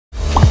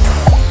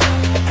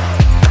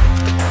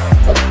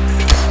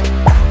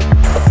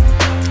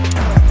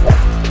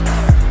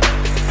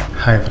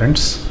Hi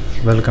friends,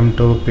 welcome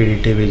to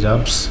PDTV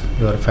Jobs,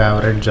 your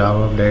favorite job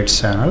updates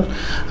channel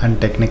and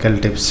technical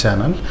tips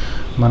channel.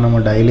 మనము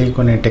daily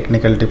కొన్ని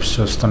technical tips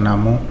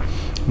చూస్తున్నాము.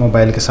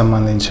 మొబైల్కి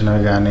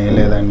సంబంధించినవి కానీ,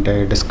 లేదంటే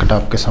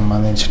డెస్క్టాప్కి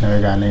సంబంధించినవి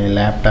కానీ,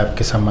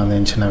 ల్యాప్టాప్కి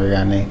సంబంధించినవి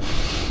కానీ,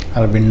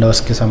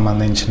 విండోస్కి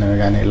సంబంధించినవి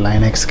కానీ,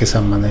 లైనెక్స్కి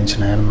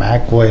సంబంధించినవి,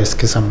 మ్యాక్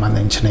ఓఎస్కి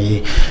సంబంధించినవి,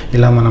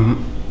 ఇలా మనం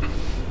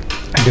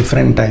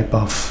different type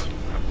of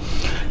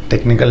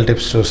technical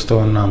tips చూస్తూ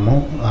ఉన్నాము.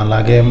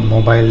 అలాగే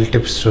మొబైల్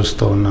టిప్స్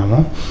చూస్తూ ఉన్నాము.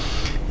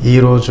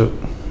 ఈరోజు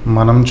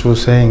మనం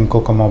చూసే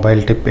ఇంకొక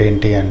మొబైల్ టిప్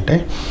ఏంటి అంటే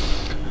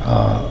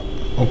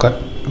ఒక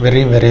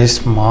వెరీ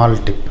స్మాల్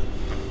టిప్.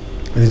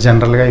 ఇది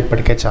జనరల్గా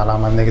ఇప్పటికే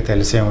చాలామందికి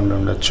తెలిసే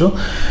ఉండొచ్చు.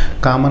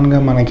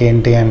 కామన్గా మనకి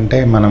ఏంటి అంటే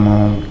మనము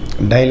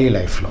డైలీ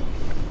లైఫ్లో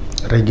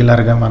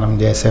రెగ్యులర్గా మనం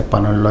చేసే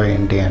పనుల్లో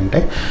ఏంటి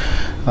అంటే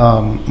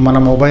మన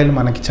మొబైల్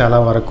మనకి చాలా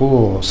వరకు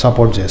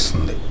సపోర్ట్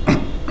చేస్తుంది.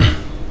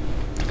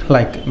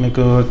 లైక్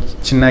మీకు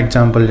చిన్న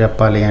ఎగ్జాంపుల్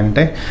చెప్పాలి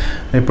అంటే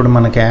ఇప్పుడు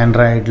మనకి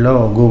ఆండ్రాయిడ్లో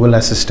గూగుల్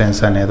అసిస్టెన్స్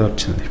అనేది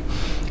వచ్చింది.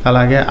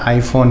 అలాగే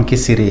ఐఫోన్కి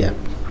సిరి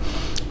యాప్.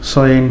 సో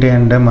ఏంటి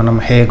అంటే మనం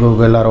హే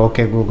గూగుల్ ఆర్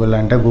ఓకే గూగుల్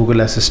అంటే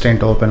గూగుల్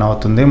అసిస్టెంట్ ఓపెన్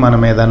అవుతుంది.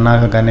 మనం ఏదన్నా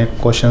కానీ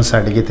క్వశ్చన్స్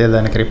అడిగితే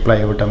దానికి రిప్లై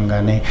ఇవ్వటం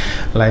కానీ,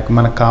 లైక్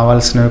మనకు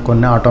కావాల్సినవి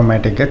కొన్ని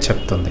ఆటోమేటిక్గా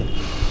చెప్తుంది.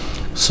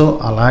 సో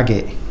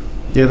అలాగే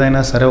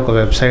ఏదైనా సరే ఒక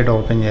వెబ్సైట్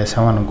ఓపెన్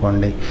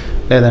చేసామనుకోండి,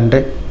 లేదంటే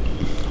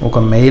ఒక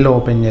మెయిల్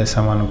ఓపెన్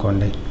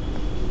చేసామనుకోండి,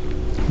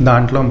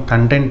 దాంట్లో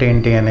కంటెంట్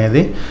ఏంటి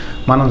అనేది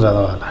మనం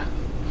చదవాలి.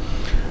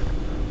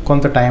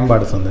 కొంత టైం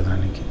పడుతుంది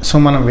దానికి. సో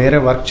మనం వేరే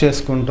వర్క్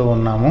చేసుకుంటూ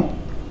ఉన్నాము,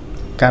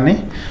 కానీ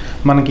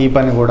మనకి ఈ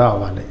పని కూడా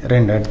అవ్వాలి,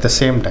 రెండు at the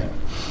same time.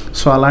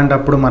 So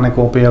అలాంటప్పుడు మనకు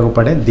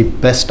ఉపయోగపడే ది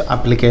బెస్ట్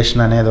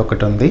అప్లికేషన్ అనేది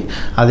ఒకటి ఉంది.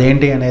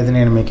 అదేంటి అనేది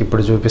నేను మీకు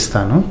ఇప్పుడు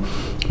చూపిస్తాను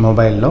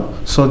మొబైల్లో.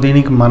 సో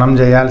దీనికి మనం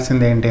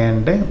చేయాల్సింది ఏంటి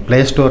అంటే ప్లే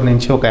స్టోర్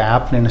నుంచి ఒక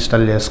యాప్ని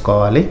ఇన్స్టాల్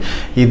చేసుకోవాలి.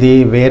 ఇది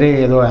వేరే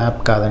ఏదో యాప్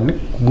కాదండి,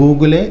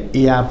 గూగులే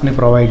ఈ యాప్ని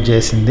ప్రొవైడ్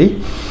చేసింది.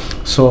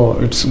 సో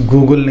ఇట్స్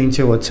గూగుల్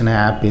నుంచి వచ్చిన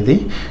యాప్ ఇది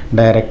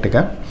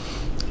డైరెక్ట్గా.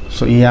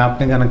 సో ఈ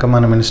యాప్ని కనుక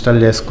మనం ఇన్స్టాల్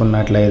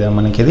చేసుకున్నట్లయితే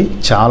మనకి ఇది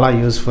చాలా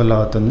యూస్ఫుల్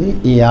అవుతుంది.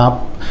 ఈ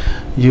యాప్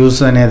యూజ్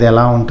అనేది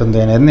ఎలా ఉంటుంది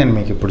అనేది నేను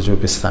మీకు ఇప్పుడు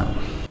చూపిస్తాను.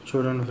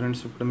 చూడండి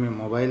ఫ్రెండ్స్, ఇప్పుడు మీ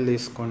మొబైల్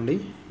తీసుకోండి.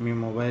 మీ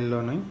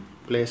మొబైల్లోనే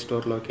ప్లే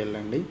స్టోర్లోకి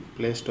వెళ్ళండి.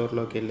 ప్లే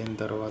స్టోర్లోకి వెళ్ళిన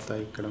తర్వాత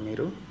ఇక్కడ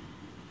మీరు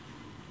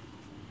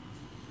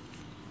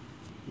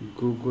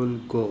గూగుల్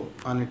గో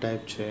అని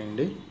టైప్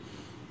చేయండి.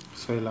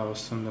 సో ఇలా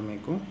వస్తుంది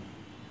మీకు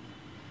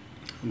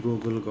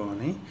గూగుల్ గో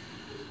అని.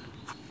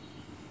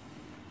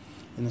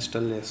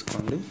 ఇన్స్టాల్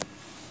చేసుకోండి.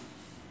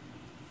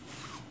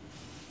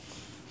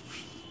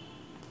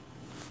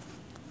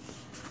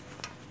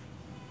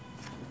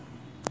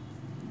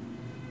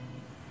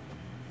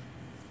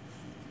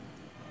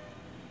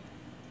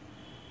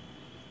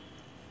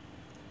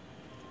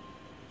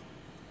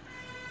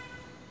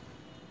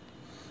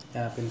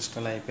 యాప్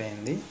ఇన్స్టాల్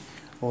అయిపోయింది.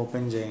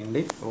 ఓపెన్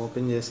చేయండి.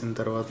 ఓపెన్ చేసిన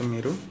తర్వాత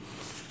మీరు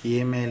ఏ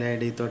మెయిల్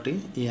ఐడి తోటి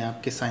ఈ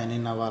యాప్కి సైన్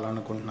ఇన్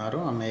అవ్వాలనుకుంటున్నారో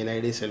ఆ మెయిల్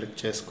ఐడి సెలెక్ట్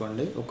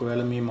చేసుకోండి.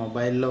 ఒకవేళ మీ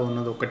మొబైల్లో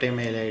ఉన్నది ఒకటే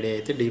మెయిల్ ఐడి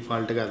అయితే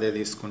డిఫాల్ట్గా అదే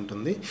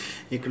తీసుకుంటుంది.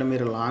 ఇక్కడ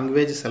మీరు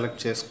లాంగ్వేజ్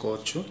సెలెక్ట్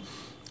చేసుకోవచ్చు.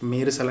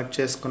 మీరు సెలెక్ట్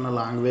చేసుకున్న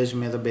లాంగ్వేజ్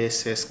మీద బేస్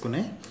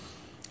చేసుకునే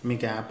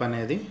మీకు యాప్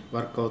అనేది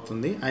వర్క్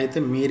అవుతుంది. అయితే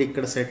మీరు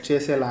ఇక్కడ సెట్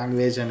చేసే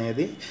లాంగ్వేజ్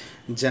అనేది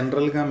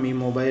జనరల్గా మీ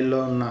మొబైల్లో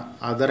ఉన్న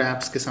అదర్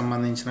యాప్స్కి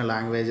సంబంధించిన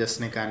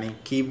లాంగ్వేజెస్ని కానీ,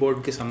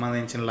 కీబోర్డ్కి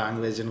సంబంధించిన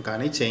లాంగ్వేజ్ని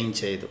కానీ చేంజ్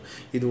చేయదు.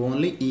 ఇది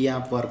ఓన్లీ ఈ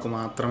యాప్ వరకు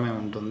మాత్రమే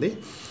ఉంటుంది.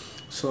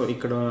 సో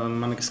ఇక్కడ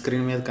మనకి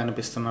స్క్రీన్ మీద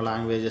కనిపిస్తున్న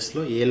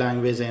లాంగ్వేజెస్లో ఏ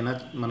లాంగ్వేజ్ అయినా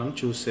మనం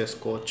చూస్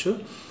చేసుకోవచ్చు.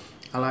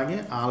 అలాగే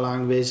ఆ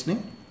లాంగ్వేజ్ని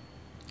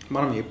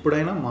మనం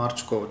ఎప్పుడైనా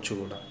మార్చుకోవచ్చు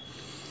కూడా.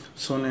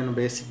 సో నేను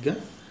బేసిక్గా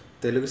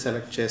తెలుగు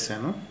సెలెక్ట్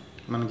చేశాను,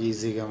 మనకి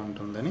ఈజీగా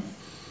ఉంటుందని.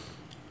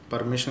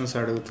 పర్మిషన్స్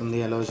అడుగుతుంది,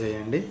 అలౌ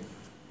చేయండి.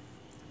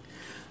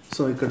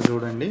 సో ఇక్కడ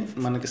చూడండి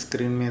మనకి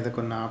స్క్రీన్ మీద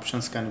కొన్ని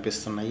ఆప్షన్స్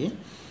కనిపిస్తున్నాయి.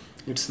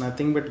 It's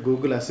nothing but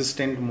Google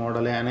assistant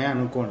మోడలే అనే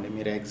అనుకోండి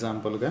మీరు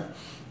ఎగ్జాంపుల్గా.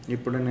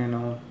 ఇప్పుడు నేను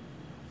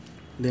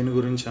దీని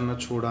గురించి అన్న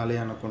చూడాలి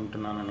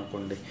అనుకుంటున్నాను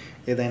అనుకోండి,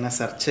 ఏదైనా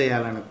సెర్చ్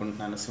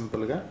చేయాలనుకుంటున్నాను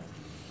సింపుల్గా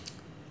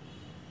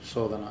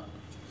శోధన.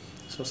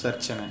 సో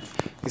సెర్చ్ అనే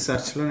ఈ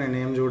సెర్చ్లో నేను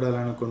ఏం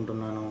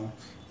చూడాలనుకుంటున్నాను,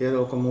 ఏదో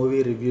ఒక మూవీ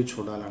రివ్యూ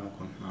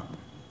చూడాలనుకుంటున్నాను.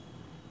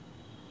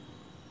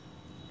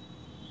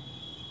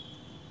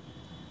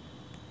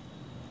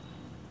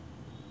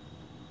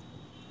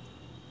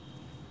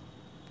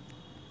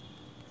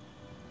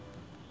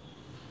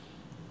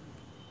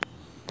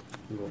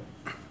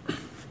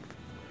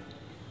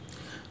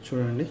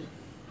 చూడండి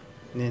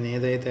నేను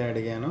ఏదైతే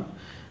అడిగానో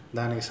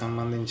దానికి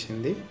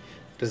సంబంధించింది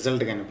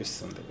రిజల్ట్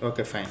కనిపిస్తుంది.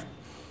 Okay fine.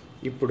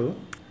 ఇప్పుడు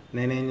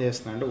నేనేం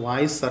చేస్తున్నాను అంటే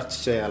వాయిస్ సెర్చ్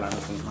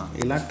చేయాలనుకుంటున్నాను.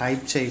 ఇలా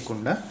టైప్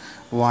చేయకుండా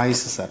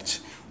వాయిస్ సెర్చ్.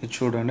 ఇది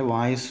చూడండి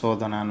వాయిస్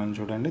శోధన అని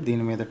చూడండి,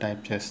 దీని మీద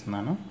టైప్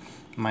చేస్తున్నాను.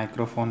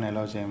 మైక్రోఫోన్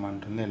ఎలౌ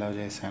చేయమంటుంది, ఎలౌ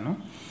చేశాను.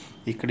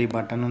 ఇక్కడ ఈ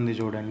బటన్ ఉంది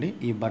చూడండి,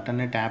 ఈ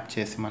బటన్ని ట్యాప్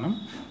చేసి మనం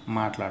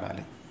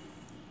మాట్లాడాలి.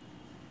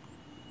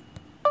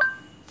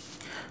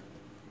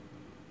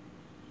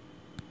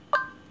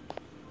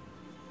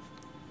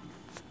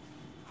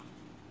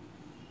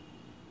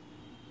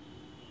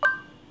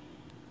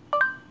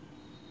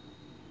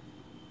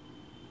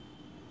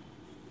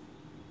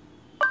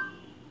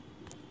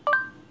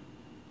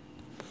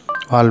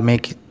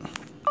 Valmiki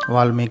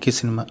Valmiki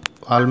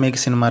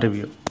cinema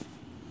review.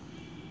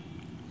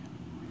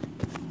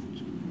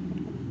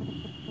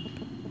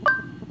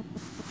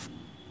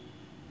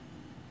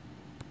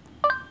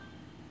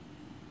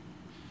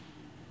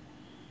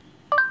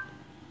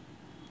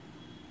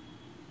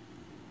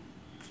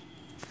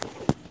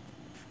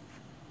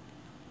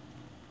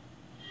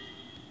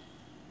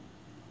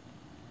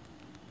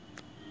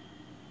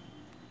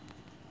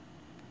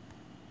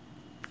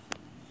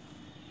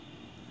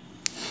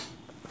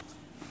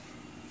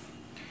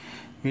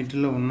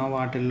 వీటిలో ఉన్న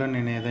వాటిల్లో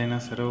నేను ఏదైనా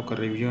సరే ఒక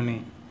రివ్యూని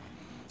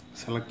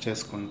సెలెక్ట్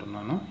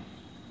చేసుకుంటున్నాను.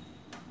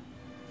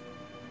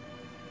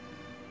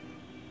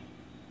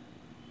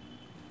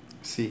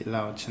 ఇలా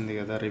వచ్చింది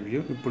కదా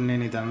రివ్యూ. ఇప్పుడు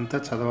నేను ఇదంతా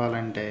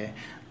చదవాలంటే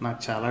నాకు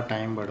చాలా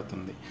టైం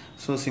పడుతుంది.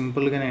 సో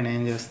సింపుల్గా నేను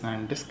ఏం చేస్తున్నాను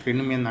అంటే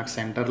స్క్రీన్ మీద నాకు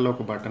సెంటర్లో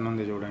ఒక బటన్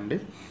ఉంది చూడండి,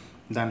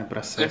 దాన్ని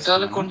ప్రెస్ చేస్తాను.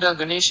 గద్దాలకొండ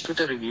Ganesh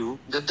Twitter review.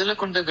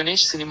 Gaddalakonda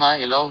Ganesh cinema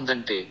ఎలా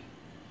ఉందంటే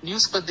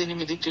న్యూస్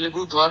 18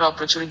 తెలుగు ద్వారా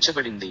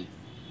ప్రచురించబడింది.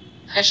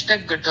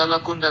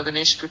 #గద్దాలకొండ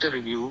Ganesh Twitter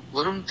review.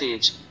 Varun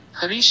Tej,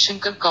 Harish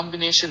Shankar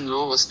combination లో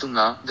వస్తున్న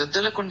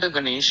గద్దలకొండ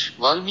గణేష్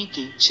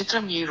వాల్మీకి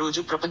చిత్రం ఈ రోజు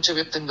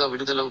ప్రపంచవ్యాప్తంగా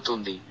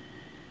విడుదలవుతోంది.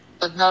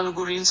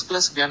 14 రీల్స్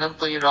ప్లస్ బ్యానర్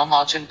పై రామ్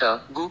ఆచంట,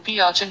 గోపి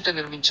ఆచంట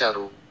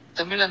నిర్మించారు.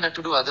 తమిళ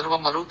నటుడు అథర్వ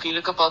మరో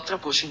కీలక పాత్ర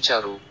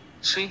పోషించారు.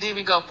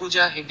 శ్రీదేవిగా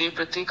పూజా హెగ్డే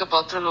ప్రత్యేక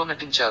పాత్రలో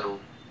నటించారు.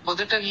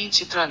 మొదట ఈ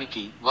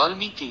చిత్రానికి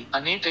వాల్మీకి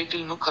అనే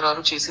టైటిల్ ను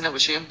ఖరారు చేసిన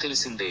విషయం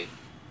తెలిసిందే.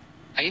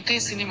 అయితే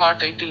సినిమా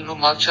టైటిల్ ను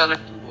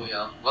మార్చాలంటూ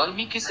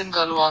వాల్మీకి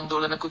సంఘాలు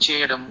ఆందోళనకు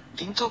చేయడం,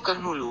 దీంతో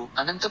కర్నూలు,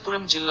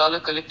 అనంతపురం జిల్లాల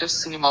కలెక్టర్స్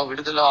సినిమా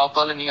విడుదల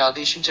ఆపాలని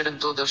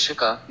ఆదేశించడంతో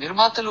దర్శక,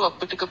 నిర్మాతలు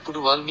అప్పటికప్పుడు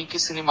వాల్మీకి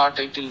సినిమా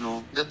టైటిల్ ను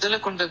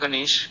గద్దలకొండ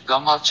గణేష్ గా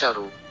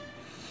మార్చారు.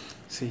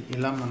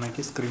 ఇలా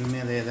మనకి స్క్రీన్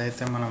మీద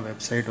ఏదైతే మనం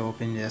వెబ్సైట్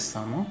ఓపెన్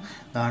చేస్తామో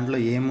దాంట్లో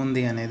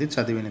ఏముంది అనేది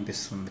చదివి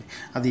వినిపిస్తుంది.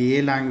 అది ఏ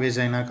లాంగ్వేజ్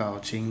అయినా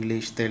కావచ్చు,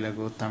 ఇంగ్లీష్,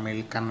 తెలుగు,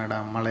 తమిళ్, కన్నడ,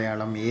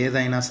 మలయాళం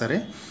ఏదైనా సరే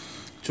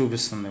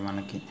చూపిస్తుంది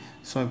మనకి.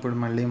 సో ఇప్పుడు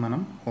మళ్ళీ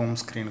మనం హోమ్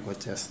స్క్రీన్కి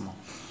వచ్చేస్తున్నాం.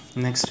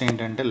 నెక్స్ట్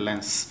ఏంటంటే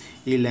లెన్స్.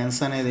 ఈ లెన్స్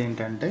అనేది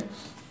ఏంటంటే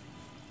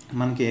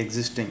మనకి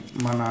ఎగ్జిస్టింగ్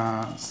మన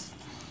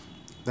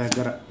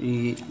దగ్గర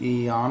ఈ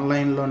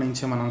ఆన్లైన్లో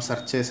నుంచి మనం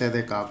సెర్చ్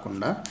చేసేదే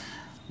కాకుండా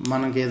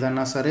మనకి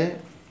ఏదైనా సరే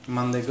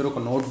మన దగ్గర ఒక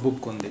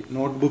నోట్బుక్ ఉంది,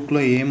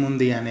 నోట్బుక్లో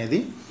ఏముంది అనేది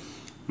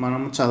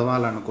మనం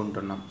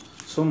చదవాలనుకుంటున్నాం.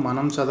 సో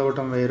మనం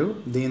చదవటం వేరు,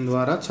 దీని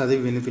ద్వారా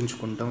చదివి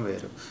వినిపించుకుంటాం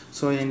వేరు.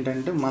 సో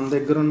ఏంటంటే మన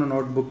దగ్గర ఉన్న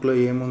నోట్బుక్లో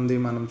ఏముంది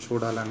మనం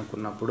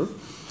చూడాలనుకున్నప్పుడు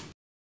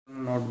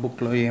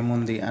నోట్బుక్లో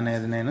ఏముంది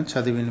అనేది నేను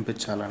చదివి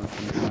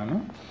వినిపించాలనుకుంటున్నాను.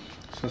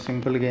 సో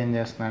సింపుల్గా ఏం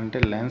చేస్తున్నాను అంటే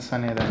లెన్స్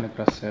అనే దాన్ని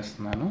ప్రెస్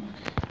చేస్తున్నాను.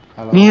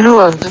 మీరు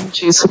అర్థం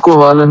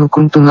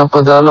చేసుకోవాలనుకుంటున్న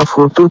పదాల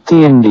ఫోటో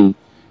తీయండి.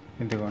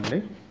 ఇదిగోండి,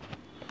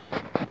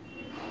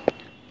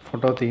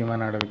 ఫోటో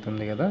తీయమని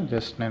అడుగుతుంది కదా,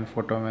 జస్ట్ నేను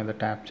ఫోటో మీద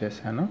ట్యాప్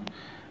చేశాను.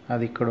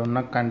 అది ఇక్కడ ఉన్న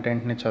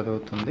కంటెంట్ని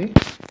చదువుతుంది.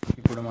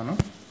 ఇప్పుడు మనం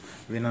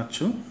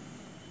వినొచ్చు.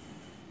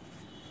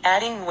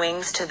 Adding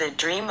wings to the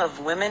dream of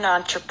women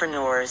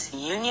entrepreneurs.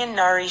 Union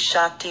Nari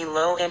Shakti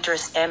low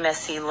interest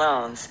MSE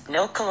loans.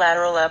 No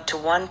collateral up to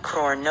 1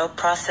 crore. No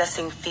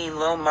processing fee.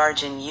 Low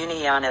margin.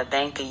 Uniana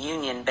Banka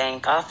Union Bank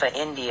Alpha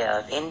India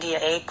of India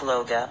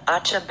Akloga.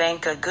 Acha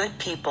Banka good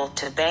people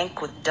to bank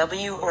with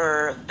W.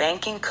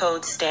 Banking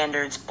Code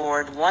Standards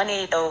Board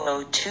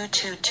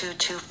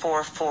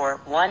 1800222244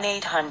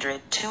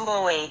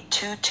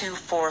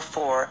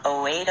 1-800-208-2244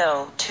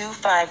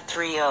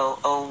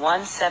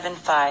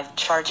 080-2530-0175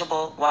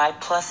 chargeable Y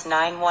plus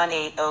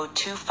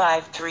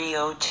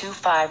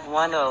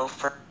 918025302510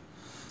 for.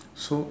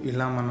 So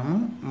ఇలా మనము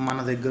మన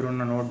దగ్గర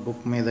ఉన్న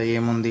notebook మీద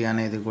ఏముంది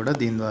అనేది కూడా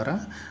దీని ద్వారా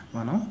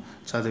మనం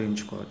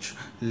చదివించుకోవచ్చు.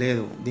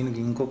 లేదు, దీనికి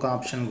ఇంకొక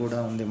ఆప్షన్ కూడా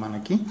ఉంది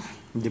మనకి.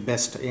 ది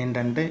బెస్ట్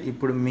ఏంటంటే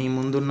ఇప్పుడు మీ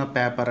ముందున్న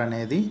పేపర్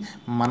అనేది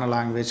మన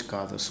లాంగ్వేజ్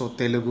కాదు. సో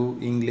తెలుగు,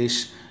 ఇంగ్లీష్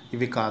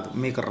ఇవి కాదు,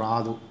 మీకు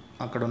రాదు,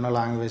 అక్కడ ఉన్న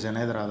లాంగ్వేజ్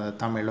అనేది రాదు,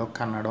 తమిళం,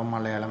 కన్నడం,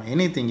 మలయాళం,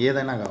 ఎనీథింగ్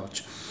ఏదైనా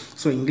కావచ్చు.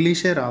 సో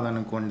ఇంగ్లీషే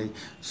రాదనుకోండి.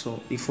 సో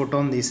ఈ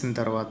ఫోటోని తీసిన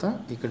తర్వాత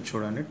ఇక్కడ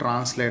చూడండి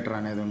ట్రాన్స్లేటర్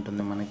అనేది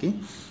ఉంటుంది మనకి.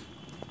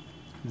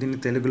 దీన్ని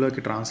తెలుగులోకి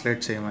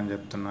ట్రాన్స్లేట్ చేయమని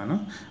చెప్తున్నాను.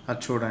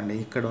 అది చూడండి,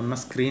 ఇక్కడ ఉన్న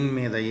స్క్రీన్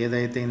మీద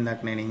ఏదైతే ఇందాక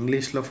నేను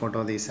ఇంగ్లీష్లో ఫోటో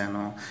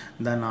తీసానో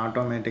దాన్ని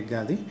ఆటోమేటిక్గా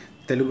అది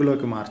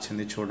తెలుగులోకి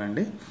మార్చింది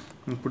చూడండి.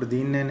 ఇప్పుడు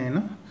దీన్నే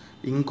నేను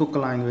ఇంకొక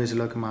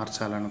లాంగ్వేజ్లోకి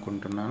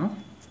మార్చాలనుకుంటున్నాను.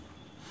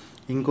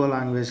 ఇంకో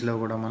లాంగ్వేజ్లో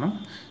కూడా మనం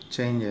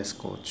చేంజ్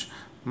చేసుకోవచ్చు.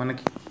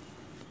 మనకి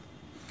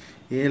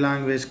ఏ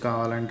లాంగ్వేజ్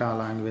కావాలంటే ఆ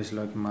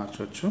లాంగ్వేజ్లోకి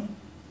మార్చవచ్చు.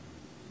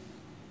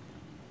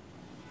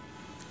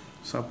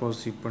 సపోజ్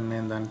ఇప్పుడు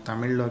నేను దాన్ని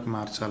తమిళ్లోకి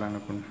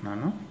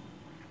మార్చాలనుకుంటున్నాను.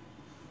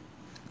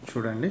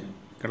 చూడండి,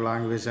 ఇక్కడ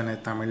లాంగ్వేజ్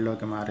అనేది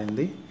తమిళ్లోకి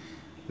మారింది.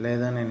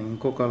 లేదా నేను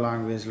ఇంకొక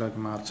లాంగ్వేజ్లోకి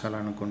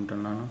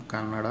మార్చాలనుకుంటున్నాను,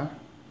 కన్నడ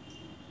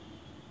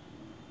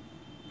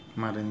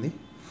మారింది.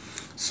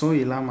 సో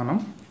ఇలా మనం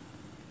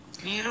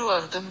మీరు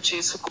అర్థం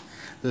చేసుకో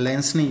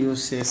లెన్స్ని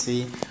యూస్ చేసి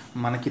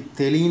మనకి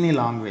తెలియని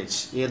లాంగ్వేజ్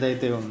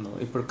ఏదైతే ఉందో,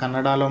 ఇప్పుడు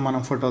కన్నడలో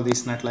మనం ఫోటో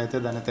తీసినట్లయితే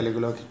దాన్ని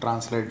తెలుగులోకి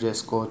ట్రాన్స్లేట్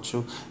చేసుకోవచ్చు,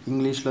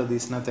 ఇంగ్లీష్లో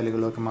తీసినా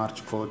తెలుగులోకి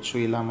మార్చుకోవచ్చు.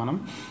 ఇలా మనం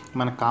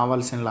మనకు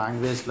కావాల్సిన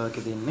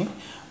లాంగ్వేజ్లోకి దీన్ని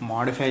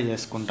మాడిఫై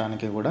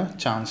చేసుకుంటానికి కూడా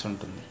ఛాన్స్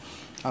ఉంటుంది.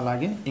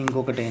 అలాగే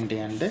ఇంకొకటి ఏంటి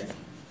అంటే,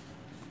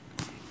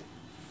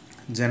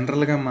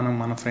 జనరల్గా మనం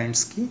మన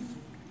ఫ్రెండ్స్కి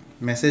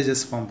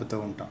మెసేజెస్ పంపుతూ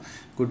ఉంటాం,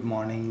 గుడ్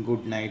మార్నింగ్,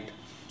 గుడ్ నైట్,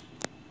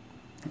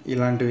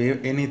 ఇలాంటివి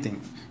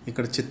ఎనీథింగ్.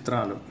 ఇక్కడ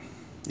చిత్రాలు,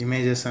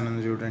 ఇమేజెస్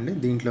అనేది చూడండి,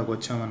 దీంట్లోకి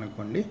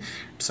వచ్చామనుకోండి,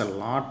 it's a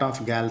lot of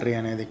gallery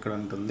అనేది ఇక్కడ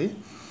ఉంటుంది.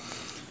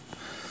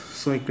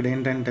 సో ఇక్కడ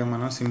ఏంటంటే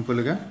మనం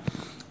సింపుల్గా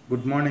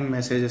గుడ్ మార్నింగ్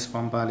మెసేజెస్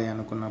పంపాలి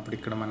అనుకున్నప్పుడు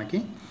ఇక్కడ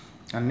మనకి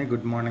అన్ని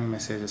గుడ్ మార్నింగ్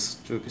మెసేజెస్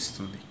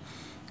చూపిస్తుంది.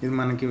 ఇది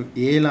మనకి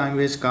ఏ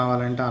లాంగ్వేజ్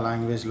కావాలంటే ఆ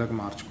లాంగ్వేజ్లోకి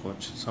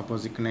మార్చుకోవచ్చు.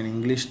 సపోజ్ ఇక్కడ నేను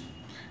ఇంగ్లీష్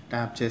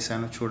ట్యాప్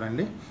చేశాను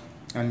చూడండి,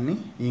 అన్నీ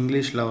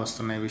ఇంగ్లీష్లో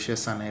వస్తున్నాయి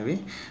విషెస్ అనేవి.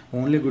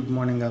 ఓన్లీ గుడ్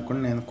మార్నింగ్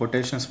కాకుండా నేను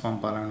కొటేషన్స్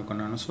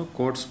పంపాలనుకున్నాను. సో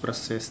కోట్స్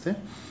ప్రెస్ చేస్తే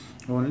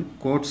ఓన్లీ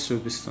కోట్స్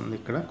చూపిస్తుంది.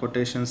 ఇక్కడ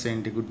కొటేషన్స్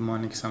ఏంటి, గుడ్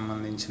మార్నింగ్కి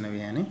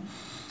సంబంధించినవి అని.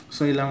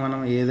 సో ఇలా మనం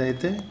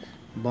ఏదైతే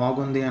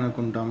బాగుంది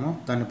అనుకుంటామో,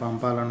 దాన్ని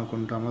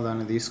పంపాలనుకుంటామో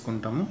దాన్ని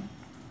తీసుకుంటాము,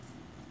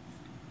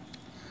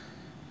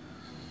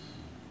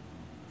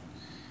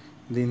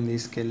 దీన్ని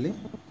తీసుకెళ్ళి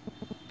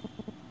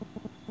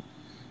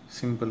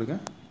సింపుల్గా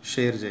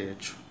షేర్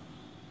చేయొచ్చు.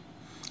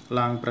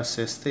 లాంగ్ ప్రెస్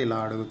చేస్తే ఇలా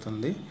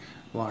అడుగుతుంది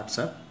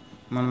వాట్సాప్.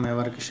 మనం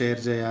ఎవరికి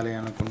షేర్ చేయాలి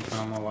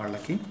అనుకుంటున్నామో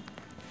వాళ్ళకి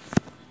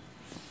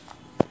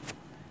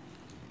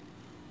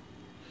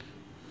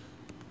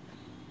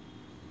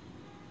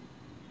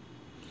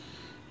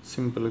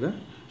సింపుల్గా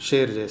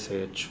షేర్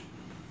చేసేయచ్చు.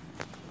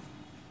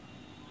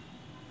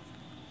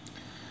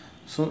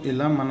 సో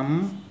ఇలా మనం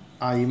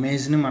ఆ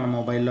ఇమేజ్ని మన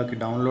మొబైల్లోకి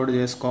డౌన్లోడ్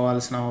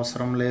చేసుకోవాల్సిన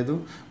అవసరం లేదు.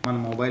 మన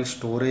మొబైల్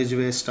స్టోరేజ్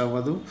వేస్ట్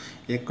అవ్వదు.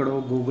 ఎక్కడో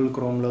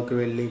గూగుల్లోకి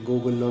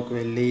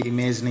వెళ్ళి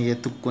ఇమేజ్ని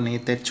ఎత్తుక్కుని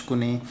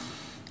తెచ్చుకుని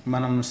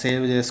మనం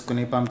సేవ్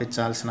చేసుకుని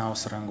పంపించాల్సిన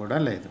అవసరం కూడా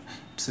లేదు.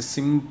 It's a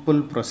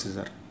simple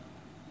procedure.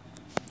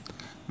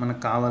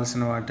 మనకు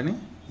కావాల్సిన వాటిని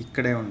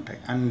ఇక్కడే ఉంటాయి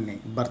అన్నీ,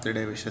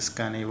 బర్త్డే విషెస్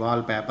కానీ,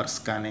 వాల్ పేపర్స్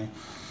కానీ,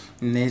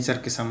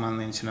 నేచర్కి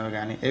సంబంధించినవి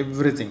కానీ,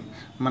 ఎవ్రీథింగ్.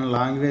 మన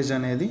లాంగ్వేజ్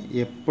అనేది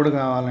ఎప్పుడు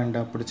కావాలంటే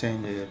అప్పుడు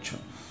చేంజ్ చేయొచ్చు.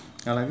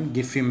 అలాగే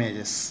గిఫ్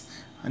ఇమేజెస్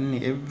అన్నీ,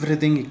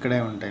 ఎవ్రీథింగ్ ఇక్కడే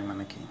ఉంటాయి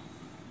మనకి.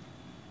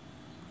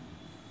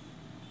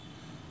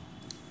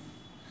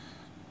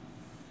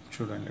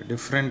 చూడండి,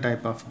 different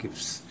type of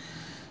gifts.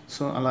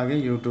 So అలాగే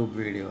యూట్యూబ్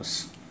వీడియోస్,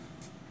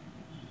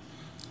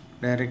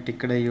 డైరెక్ట్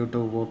ఇక్కడే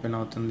యూట్యూబ్ ఓపెన్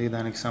అవుతుంది,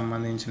 దానికి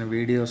సంబంధించిన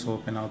వీడియోస్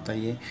ఓపెన్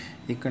అవుతాయి.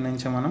 ఇక్కడ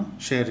నుంచి మనం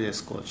షేర్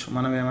చేసుకోవచ్చు.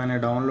 మనం ఏమైనా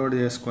డౌన్లోడ్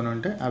చేసుకొని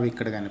ఉంటే అవి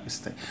ఇక్కడ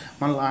కనిపిస్తాయి.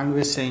 మన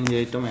లాంగ్వేజ్ చేంజ్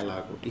చేయటం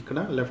ఎలాగో, ఇక్కడ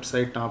లెఫ్ట్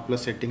సైడ్ టాప్లో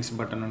సెట్టింగ్స్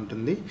బటన్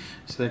ఉంటుంది.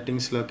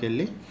 సెట్టింగ్స్లోకి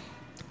వెళ్ళి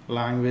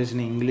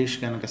లాంగ్వేజ్ని ఇంగ్లీష్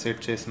కనుక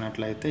సెట్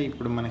చేసినట్లయితే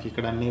ఇప్పుడు మనకి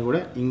ఇక్కడ అన్నీ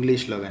కూడా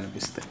ఇంగ్లీష్లో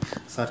కనిపిస్తాయి.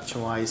 Search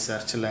voice,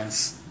 search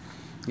lens,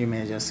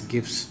 images,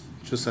 gifts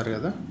చూసారు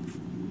కదా,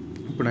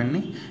 ఇప్పుడు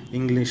అన్నీ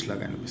ఇంగ్లీష్లో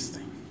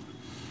కనిపిస్తాయి.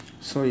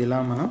 సో ఇలా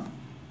మనం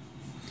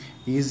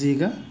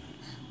ఈజీగా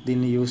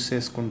దీన్ని యూస్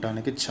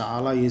చేసుకుంటానికి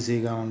చాలా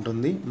ఈజీగా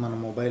ఉంటుంది. మన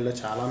మొబైల్లో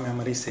చాలా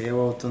మెమరీ సేవ్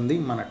అవుతుంది,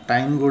 మన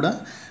టైం కూడా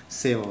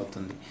సేవ్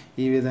అవుతుంది.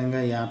 ఈ విధంగా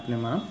ఈ యాప్ని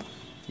మనం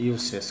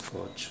యూస్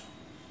చేసుకోవచ్చు.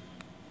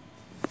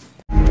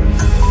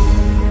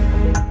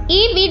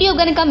 ఈ వీడియో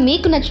గనుక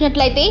మీకు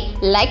నచ్చినట్లయితే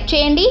లైక్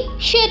చేయండి,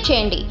 షేర్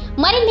చేయండి.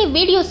 మరిన్ని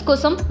వీడియోస్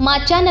కోసం మా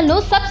ఛానల్ను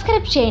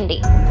సబ్స్క్రైబ్ చేయండి.